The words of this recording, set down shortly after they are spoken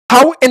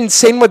How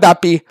insane would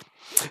that be?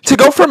 To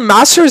go from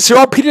Master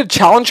 0P to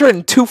Challenger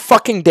in 2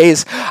 fucking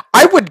days.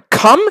 I would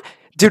come...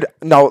 Dude,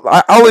 no.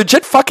 I'll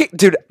legit fucking...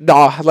 Dude,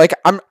 nah. Like,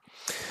 I'm...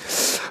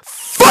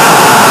 Fuck!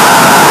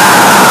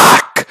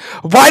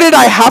 Why did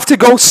I have to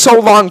go so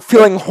long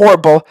feeling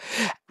horrible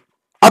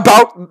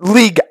about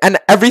League and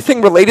everything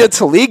related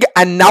to League,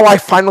 and now I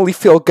finally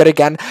feel good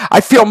again.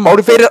 I feel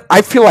motivated.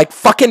 I feel like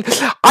fucking...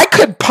 I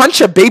could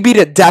punch a baby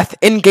to death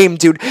in-game,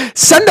 dude.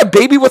 Send a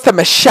baby with a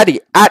machete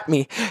at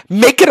me.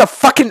 Make it a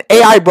fucking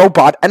AI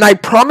robot, and I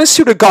promise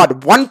you to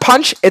God, one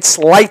punch, it's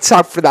lights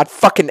out for that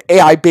fucking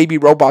AI baby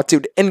robot,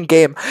 dude,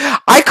 in-game.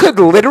 I could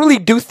literally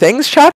do things, chat,